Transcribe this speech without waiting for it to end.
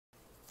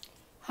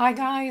Hi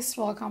guys,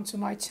 welcome to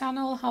my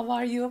channel. How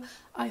are you?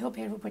 I hope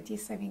everybody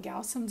is having an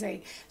awesome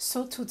day.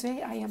 So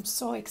today I am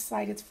so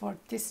excited for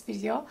this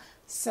video.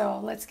 So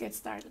let's get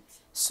started.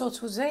 So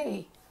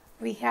today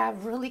we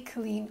have really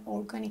clean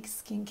organic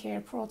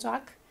skincare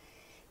product.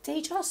 They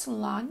just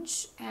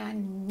launched a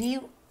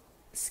new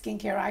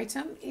skincare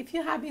item. If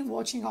you have been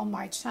watching on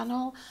my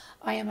channel,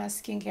 I am a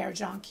skincare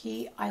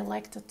junkie. I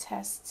like to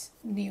test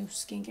new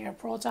skincare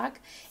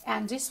product,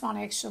 and this one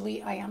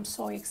actually I am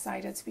so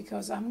excited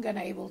because I'm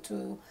gonna able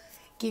to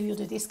give you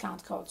the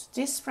discount code.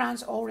 This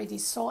brand already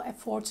so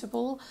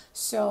affordable,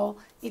 so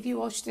if you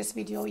watch this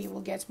video you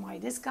will get my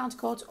discount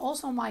code.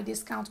 Also my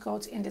discount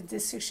code in the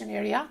description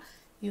area.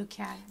 You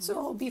can.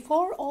 So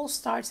before all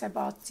starts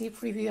about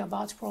deep review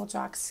about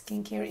products,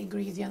 skincare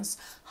ingredients,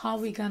 how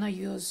we gonna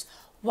use,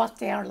 what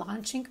they are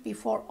launching,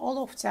 before all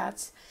of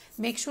that,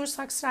 make sure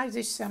subscribe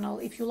this channel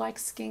if you like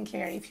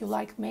skincare, if you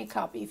like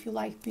makeup, if you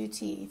like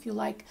beauty, if you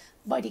like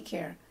body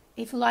care,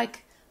 if you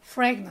like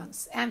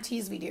fragrance and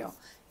tease video.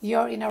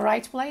 You're in the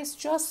right place.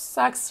 Just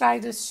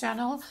subscribe this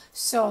channel.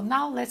 So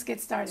now let's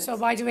get started. So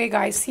by the way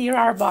guys, here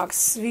are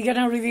box. We're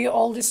gonna review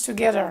all this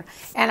together,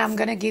 and I'm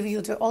gonna give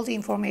you all the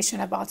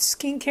information about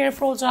skincare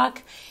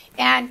product.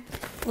 And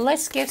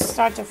let's get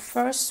started. The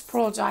first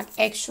product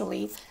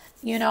actually,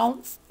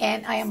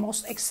 and I am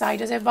most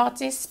excited about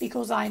this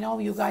because I know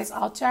you guys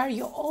out there,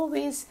 you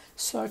always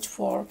search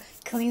for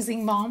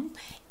cleansing balm,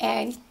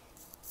 and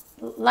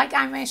like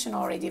I mentioned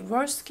already,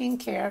 VERSED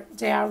skincare,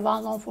 they are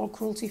well known for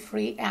cruelty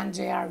free and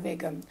they are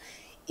vegan.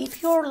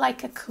 If you're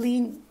like a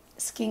clean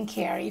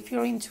skincare, if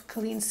you're into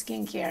clean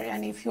skincare,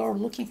 and if you're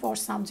looking for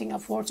something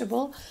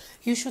affordable,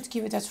 you should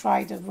give it a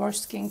try, the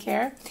VERSED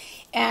skincare.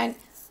 And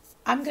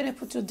I'm gonna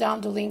put you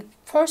down the link.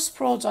 First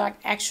product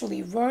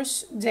actually,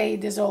 VERSED Day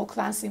Dissolve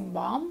Cleansing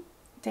Balm.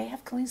 They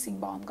have cleansing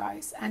balm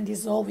guys, and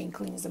dissolving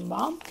cleansing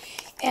balm.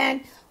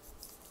 And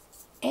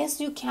as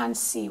you can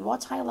see,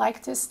 what I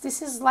like this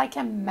is like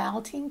a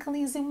melting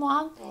cleansing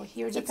one. So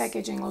here's the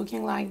packaging,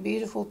 looking like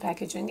beautiful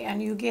packaging,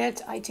 and you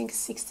get I think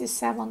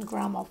 67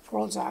 grams of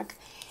product,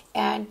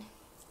 and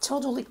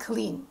totally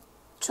clean,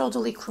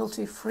 totally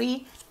cruelty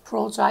free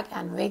product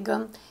and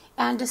vegan.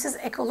 And this is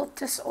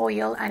eucalyptus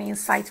oil and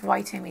inside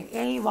vitamin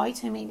A.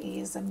 Vitamin A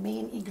is the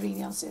main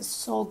ingredient, is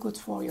so good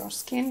for your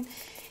skin.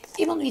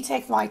 Even we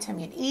take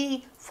vitamin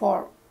E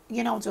for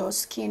the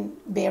skin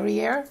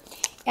barrier.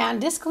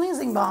 And this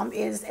cleansing balm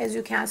is, as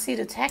you can see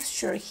the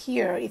texture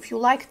here, if you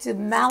like the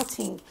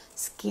melting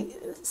skin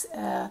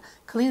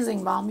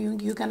cleansing balm,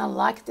 you're gonna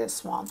like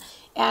this one.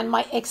 And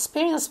my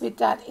experience with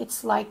that,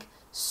 it's like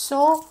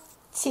so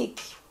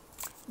thick,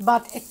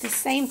 but at the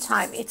same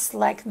time it's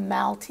like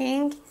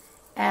melting,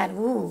 and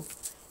woo,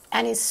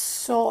 and it's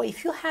so,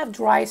 if you have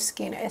dry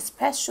skin,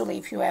 especially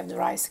if you have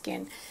dry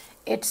skin,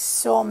 it's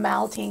so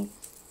melting.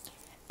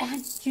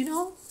 And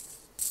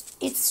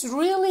it's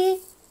really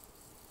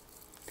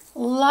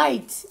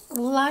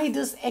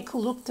lightest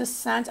eucalyptus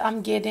scent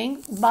I'm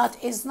getting, but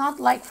it's not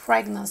like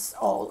fragrance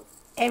all.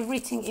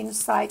 Everything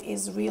inside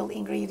is real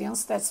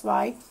ingredients. That's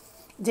why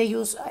they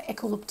use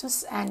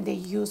eucalyptus and they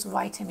use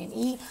vitamin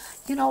E.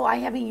 I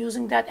have been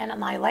using that, and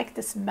I like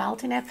this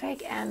melting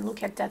effect. And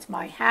look at that,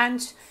 my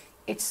hand,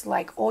 it's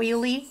like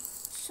oily.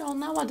 So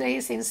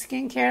nowadays in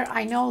skincare,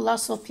 I know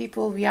lots of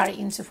people, we are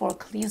into for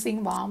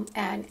cleansing balm,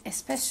 and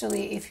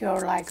especially if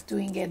you're like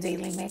doing a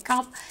daily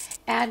makeup,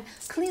 and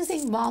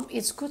cleansing balm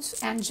is good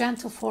and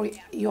gentle for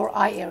your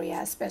eye area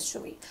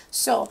especially.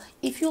 So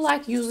if you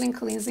like using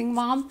cleansing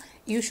balm,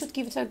 you should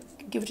give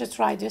it a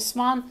try, this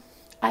one.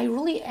 I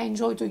really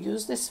enjoy to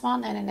use this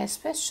one, and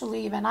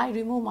especially when I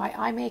remove my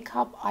eye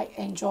makeup, I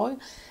enjoy.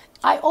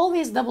 I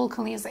always double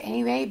cleanse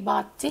anyway,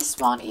 but this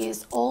one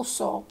is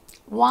also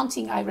one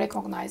thing I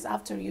recognize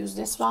after use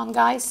this one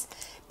guys,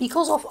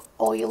 because of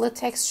oily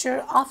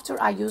texture.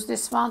 After I use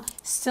this one,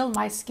 still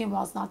my skin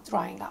was not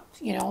drying up,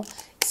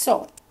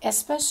 So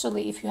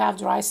especially if you have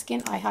dry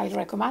skin, I highly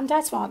recommend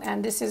that one.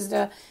 And this is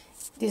the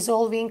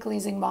dissolving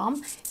cleansing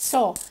balm.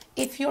 So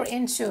if you're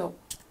into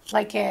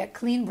like a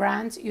clean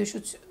brand, you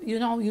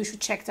should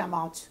check them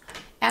out.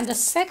 And the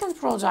second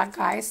product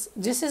guys,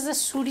 this is the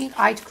soothing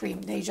eye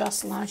cream. They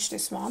just launched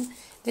this one.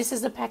 This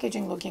is the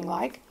packaging looking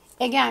like.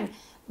 Again,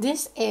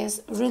 this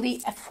is really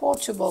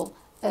affordable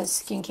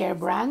skincare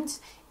brand,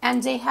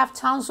 and they have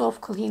tons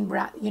of clean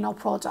brand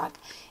product.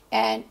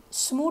 And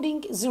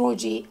smoothing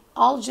 0G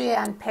algae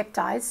and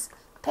peptides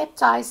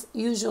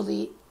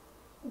usually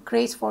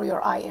great for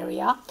your eye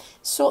area.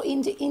 So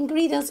in the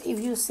ingredients, if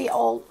you see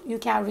all, you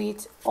can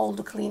read all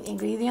the clean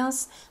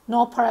ingredients.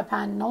 No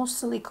paraben, no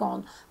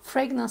silicone,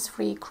 fragrance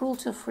free,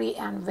 cruelty free,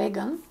 and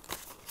vegan.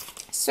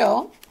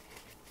 So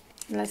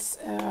let's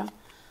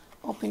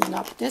open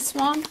up this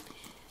one.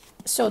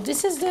 So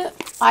this is the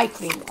eye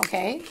cream,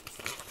 okay,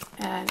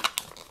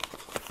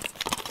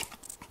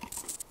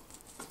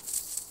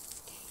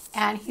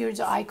 and here's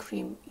the eye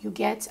cream. You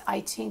get,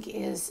 I think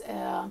is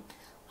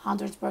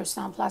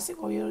 100%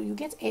 plastic oil. You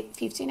get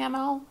 15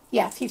 ml.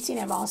 Yeah, 15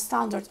 ml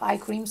standard eye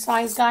cream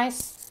size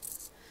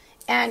guys.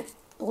 And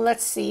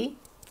let's see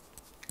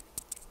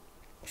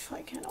if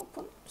I can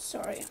open,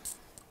 sorry,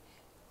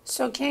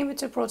 So came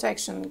with a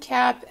protection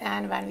cap,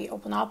 and when we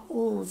open up,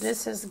 ooh,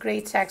 this is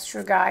great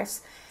texture,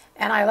 guys.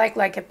 And I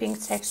like a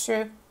pink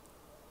texture.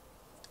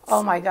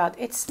 Oh my god,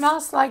 it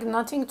smells like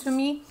nothing to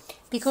me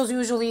because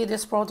usually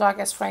this product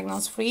is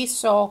fragrance free.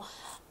 So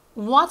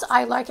what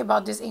I like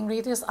about these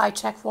ingredients, I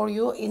check for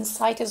you.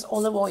 Inside is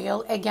olive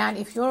oil. Again,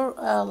 if you're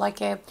like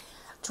a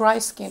dry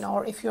skin,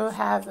 or if you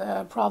have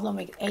a problem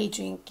with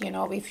aging, you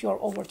know, if you're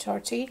over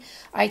 30,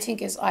 I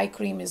think is eye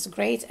cream is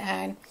great.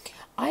 And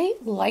I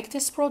like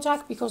this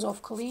product because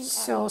of clean.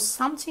 So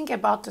something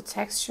about the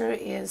texture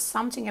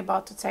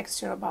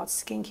about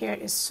skincare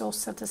is so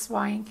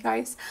satisfying,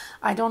 guys.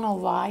 I don't know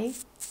why.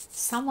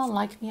 Someone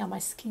like me, I'm a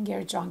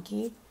skincare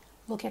junkie.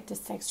 Look at this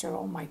texture.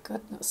 Oh my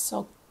goodness,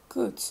 so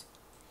good.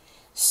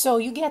 So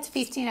you get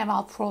 15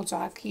 ml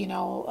product, you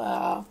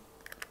know,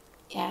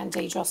 and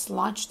they just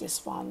launched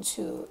this one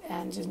too,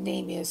 and the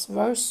name is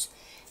VERSED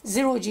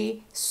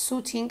 0G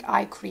Soothing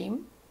Eye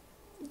Cream.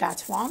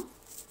 That one.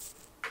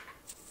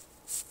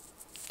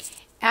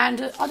 And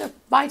the other,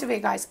 by the way,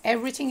 guys,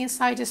 everything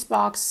inside this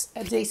box,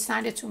 they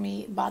send it to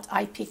me, but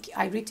I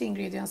read the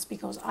ingredients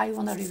because I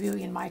want to review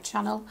in my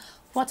channel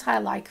what I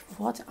like,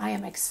 what I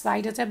am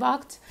excited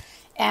about.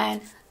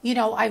 And, you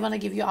know, I want to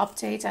give you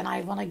update, and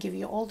I want to give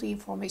you all the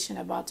information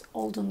about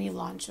all the new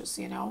launches,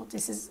 you know.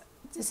 This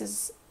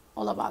is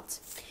all about.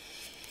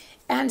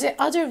 And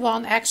the other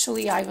one,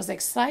 actually, I was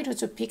excited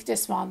to pick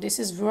this one. This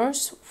is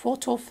VERSED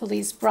Photo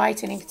Fleece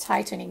Brightening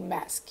Tightening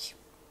Mask.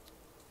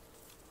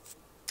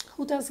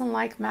 Who doesn't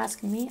like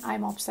mask? Me,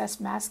 I'm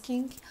obsessed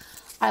masking.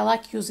 I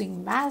like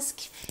using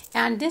mask.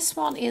 And this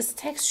one is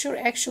texture,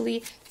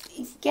 actually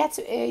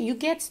you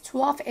get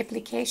 12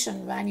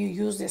 application when you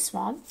use this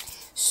one.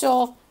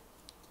 So,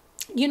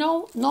 you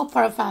know, no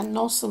paraffin,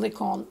 no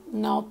silicone,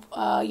 no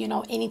you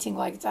know, anything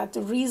like that.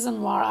 The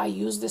reason why I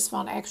use this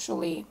one,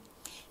 actually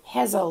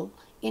hazel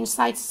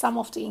inside some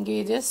of the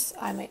ingredients,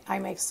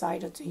 I'm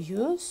excited to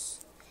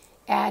use.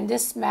 And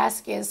this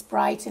mask is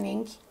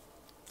brightening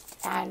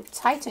and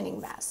tightening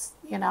mask,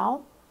 you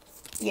know.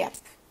 Yep.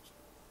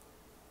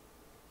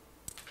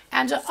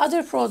 And the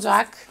other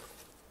product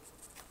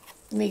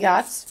we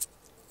got,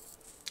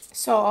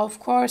 so of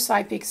course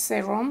I picked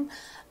serum.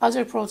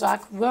 Other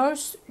product,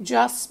 VERSED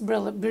Just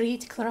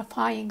Breathe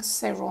Clarifying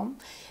Serum.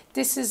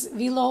 This is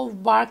willow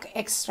bark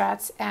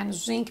extract and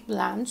zinc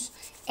blend.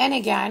 And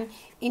again,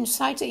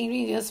 inside the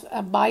ingredients,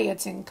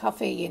 biotin,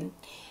 caffeine,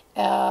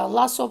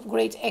 lots of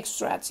great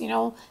extracts, you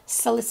know,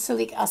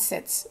 salicylic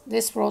acid.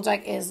 This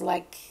product is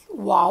like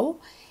wow.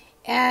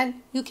 And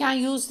you can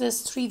use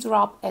this 3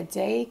 drops a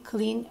day,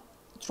 clean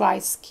dry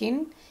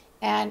skin.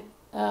 And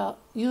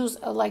use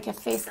like a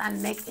face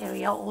and neck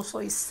area. Also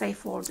is safe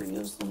for to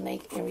use the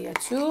neck area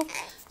too.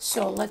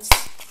 So let's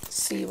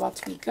see what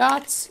we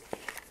got.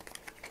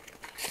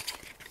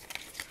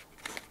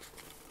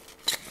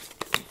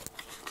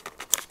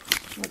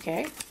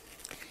 Okay,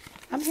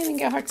 I'm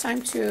having a hard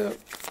time to,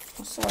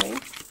 oh, sorry.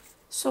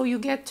 So you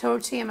get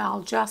 30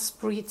 ml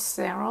Just Breathe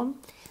serum.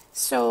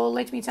 So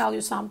let me tell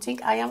you something.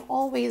 I am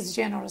always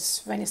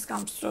generous when it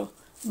comes to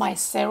my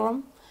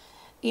serum.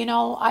 You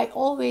know, I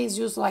always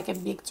use like a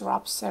big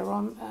drop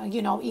serum.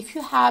 You know, if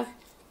you have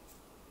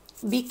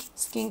big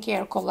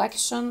skincare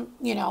collection,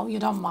 you know, you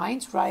don't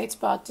mind, right?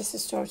 But this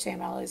is 30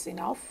 ml is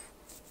enough.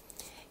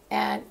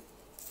 And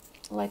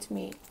let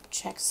me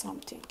check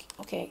something.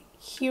 Okay,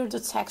 here the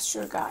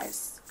texture,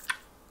 guys,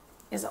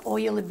 is an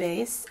oily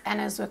base and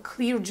as a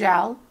clear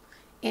gel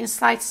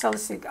inside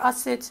salicylic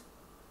acid.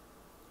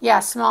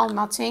 Yeah, smell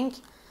nothing.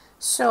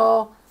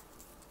 So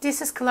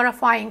this is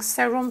clarifying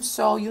serum,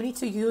 so you need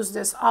to use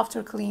this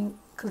after clean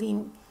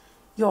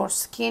your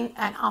skin,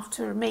 and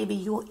after maybe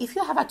if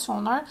you have a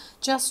toner,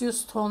 just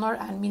use toner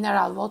and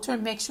mineral water.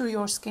 Make sure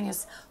your skin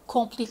is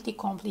completely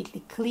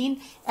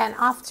clean, and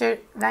after,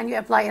 when you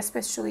apply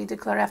especially the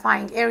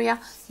clarifying area,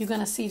 you're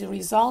gonna see the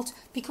result,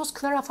 because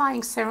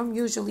clarifying serum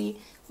usually,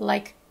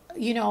 like,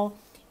 you know,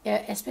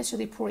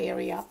 especially pore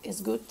area is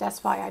good.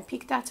 That's why I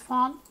picked that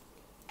one.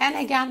 And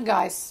again,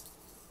 guys,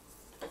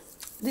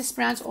 this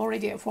brand's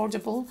already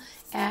affordable,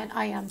 and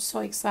I am so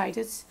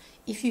excited.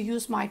 If you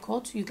use my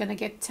code, you're gonna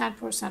get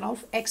 10%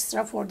 off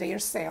extra for their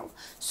sale.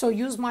 So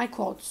use my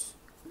code.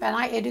 When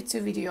I edit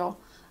the video,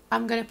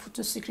 I'm gonna put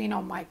the screen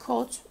on my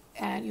code,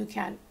 and you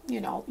can,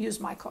 you know, use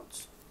my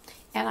code.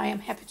 And I am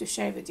happy to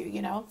share with you,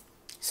 you know.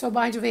 So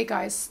by the way,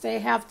 guys, they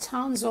have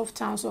tons of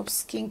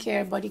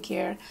skincare, body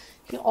care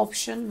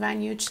option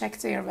when you check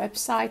their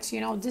website.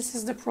 You know, this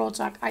is the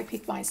product I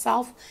picked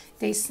myself.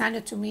 They send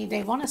it to me.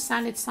 They want to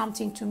send it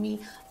something to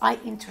me I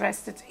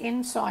interested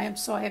in. So I am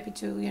so happy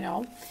to, you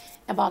know,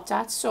 about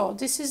that. So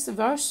this is the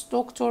VERSED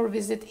Doctor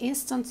Visit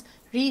Instant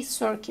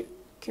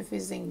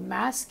Recirculating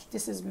Mask.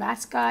 This is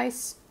mask,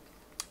 guys.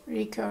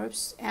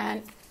 Recurves.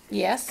 And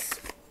yes,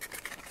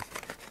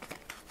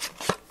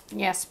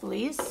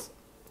 please.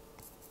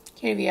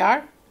 Here we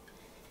are,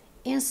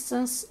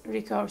 Instant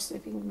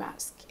Recursive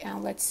Mask,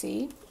 and let's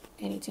see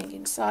anything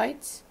inside.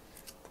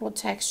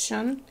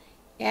 Protection,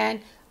 and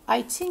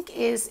I think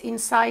is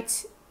inside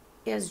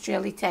is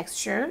jelly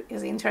texture.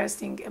 Is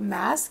interesting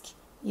mask.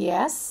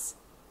 Yes,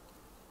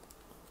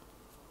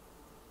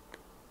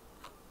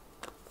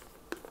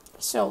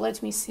 So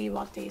let me see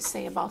what they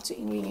say about the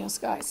ingredients,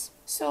 guys.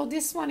 So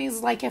this one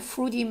is like a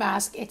fruity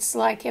mask. It's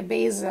like a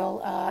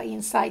basil,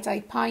 inside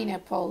a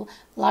pineapple,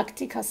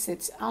 lactic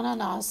acid,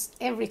 ananas,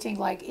 everything.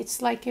 Like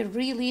it's like a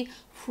really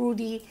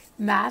fruity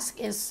mask.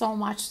 Is so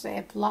much to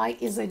apply.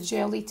 Is a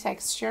jelly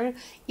texture.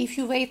 If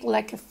you wait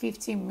like a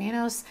 15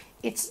 minutes,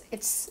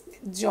 it's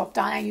job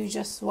done, and you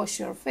just wash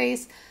your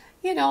face.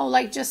 You know,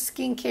 like just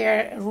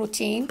skincare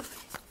routine.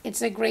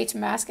 It's a great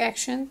mask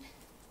action.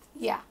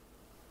 Yeah.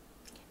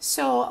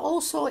 So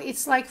also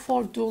it's like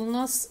for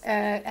dullness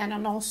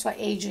and also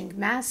aging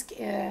mask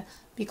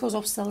because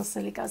of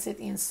salicylic acid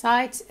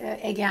inside.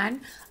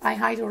 Again, I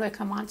highly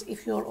recommend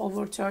if you're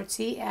over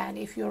 30 and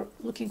if you're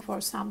looking for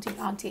something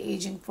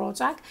anti-aging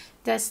product,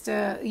 that's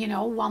the, you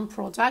know, one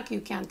product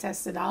you can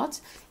test it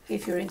out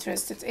if you're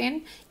interested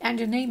in. And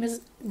the name is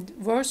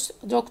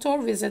Dr.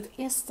 VERSED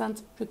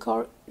Instant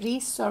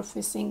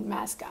Resurfacing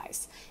Mask,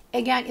 guys.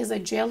 Again, is a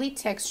jelly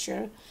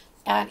texture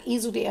and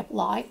easily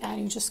apply,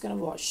 and you're just gonna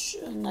wash,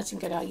 nothing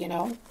gonna, you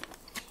know,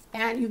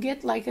 and you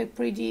get like a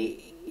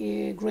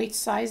pretty great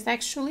size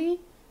actually.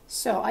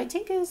 So I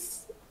think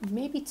it's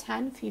maybe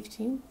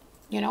 10-15,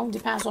 you know,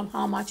 depends on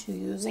how much you're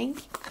using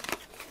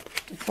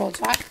the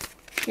product.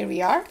 Here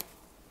we are.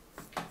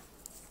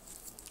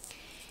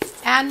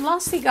 And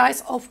lastly,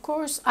 guys, of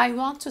course I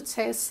want to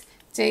test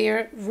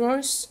their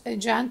VERSED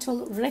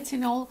Gentle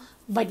Retinol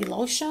Body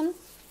Lotion,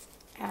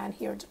 and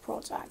here the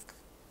product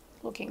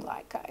looking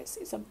like, guys.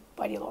 It's a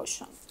body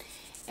lotion,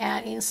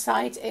 and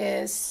inside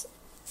is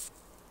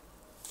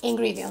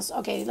ingredients.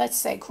 Okay, let's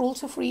say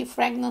cruelty free,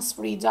 fragrance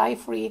free, dye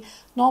free,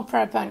 no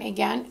paraben.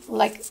 Again,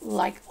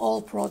 like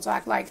all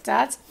product like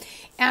that.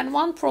 And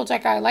one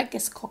product I like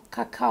is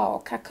cacao.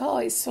 Cacao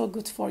is so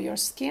good for your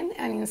skin,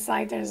 and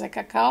inside there is a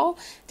cacao,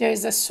 there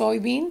is a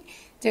soybean,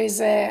 there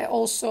is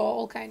also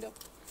all kind of.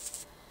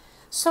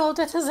 So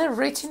that is a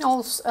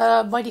retinol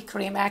body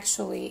cream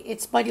actually.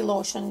 It's body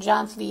lotion,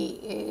 gently,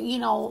 you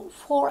know,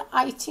 for,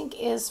 I think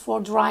is for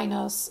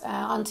dryness,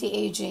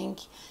 anti-aging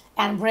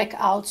and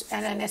breakout.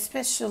 And then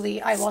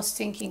especially I was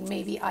thinking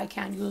maybe I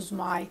can use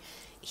my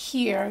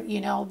here, you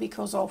know,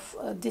 because of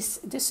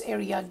this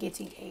area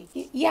getting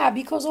aged. Yeah,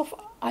 because of,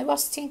 I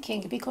was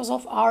thinking because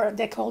of our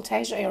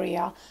décolletage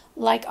area,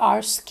 like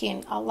our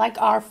skin,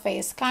 like our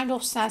face, kind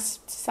of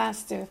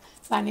sensitive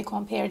when we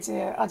compare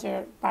to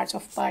other parts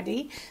of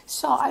body.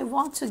 So I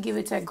want to give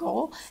it a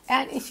go.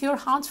 And if you're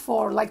hunt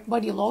for like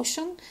body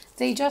lotion,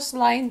 they just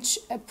launch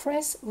a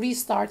press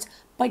restart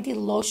body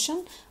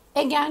lotion.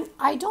 Again,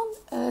 I don't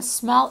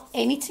smell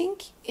anything.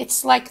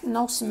 It's like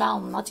no smell,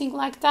 nothing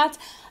like that.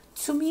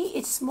 To me,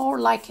 it's more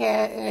like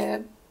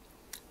a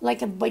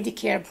body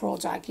care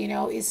product. You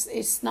know,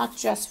 it's not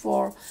just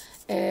for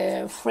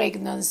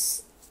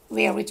fragrance,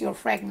 wear with your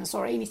fragrance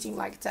or anything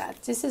like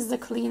that. This is the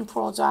clean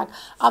product.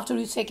 After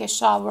you take a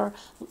shower,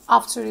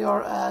 after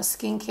your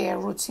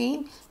skincare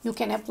routine, you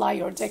can apply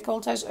your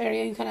décolletage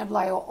area, you can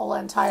apply your whole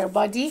entire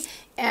body,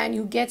 and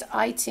you get,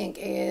 I think,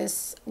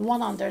 is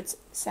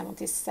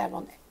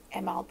 177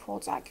 ml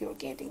product you're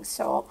getting.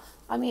 So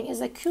I mean, it's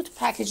a cute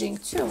packaging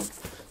too.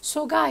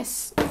 So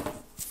guys,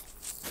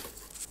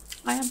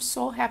 I am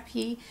so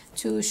happy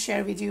to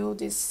share with you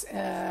this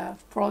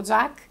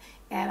product,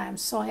 and I'm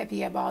so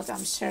happy about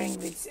I'm sharing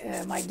with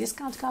my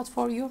discount code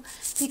for you,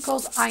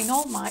 because I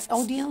know my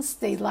audience,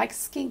 they like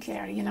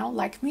skincare, you know,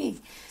 like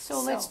me.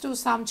 So let's do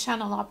some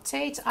channel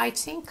update. I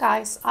think,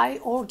 guys, I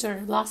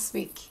ordered last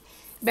week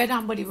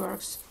Bath & Body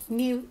Works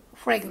new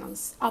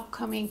fragrance,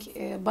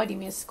 upcoming body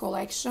mist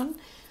collection.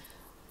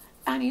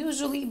 And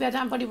usually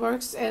Bath & Body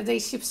Works, they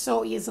ship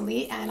so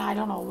easily, and I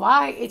don't know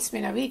why. It's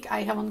been a week,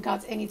 I haven't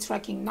got any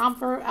tracking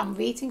number. I'm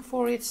waiting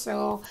for it.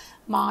 So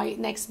my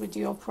next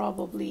video,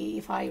 probably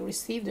if I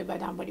receive the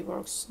Bath & Body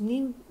Works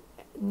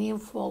new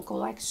fall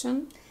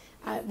collection,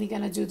 we're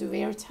gonna do the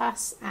wear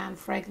test and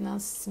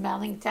fragrance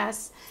smelling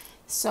test.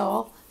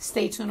 So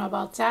stay tuned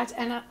about that.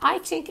 And I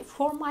think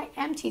for my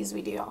empties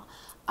video,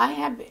 I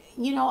have,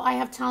 you know, I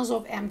have tons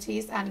of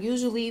empties, and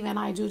usually when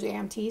I do the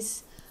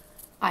empties,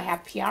 I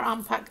have PR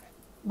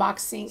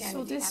unboxing. And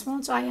so this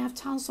month I have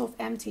tons of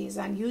empties,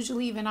 and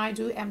usually when I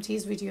do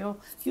empties video,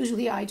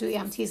 usually I do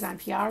empties and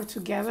PR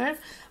together.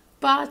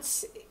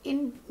 But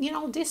in, you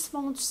know, this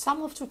month,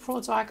 some of the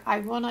product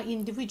I want to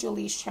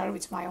individually share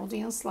with my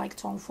audience, like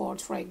Tom Ford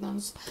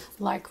fragrance,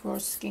 like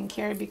VERSED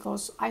skincare,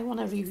 because I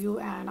want to review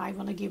and I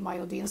want to give my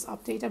audience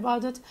update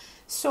about it.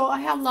 So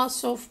I have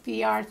lots of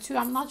PR too.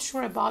 I'm not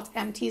sure about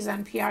empties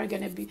and PR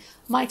gonna be,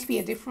 might be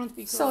a different,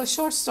 because so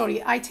short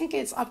story, I think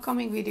it's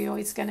upcoming video,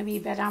 it's gonna be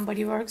Bath &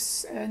 Body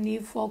Works new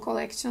fall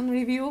collection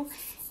review,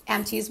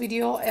 empties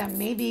video, and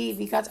maybe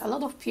we got a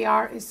lot of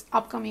PR is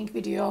upcoming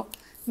video.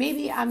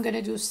 Maybe I'm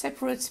gonna do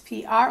separate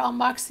PR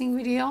unboxing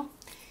video.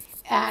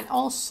 And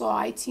also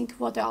I think,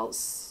 what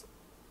else,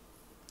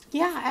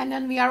 yeah, and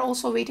then we are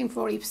also waiting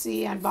for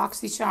Ipsy and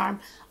BoxyCharm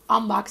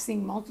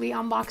unboxing, monthly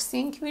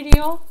unboxing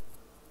video.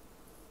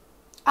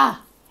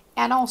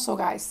 And also,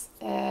 guys,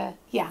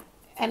 yeah,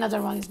 another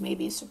one is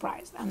maybe a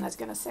surprise, I'm not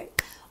gonna say.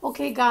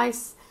 Okay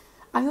guys,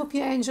 I hope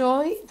you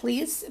enjoy.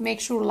 Please make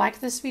sure to like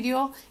this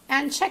video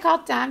and check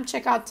out them,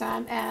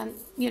 and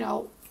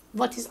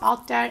what is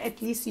out there.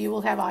 At least you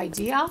will have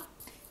idea.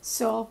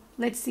 So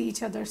let's see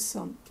each other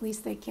soon. Please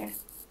take care.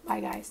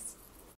 Bye guys.